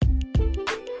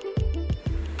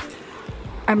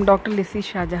I'm Dr. Lissy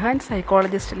Shahjahan,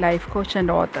 psychologist, life coach,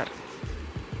 and author.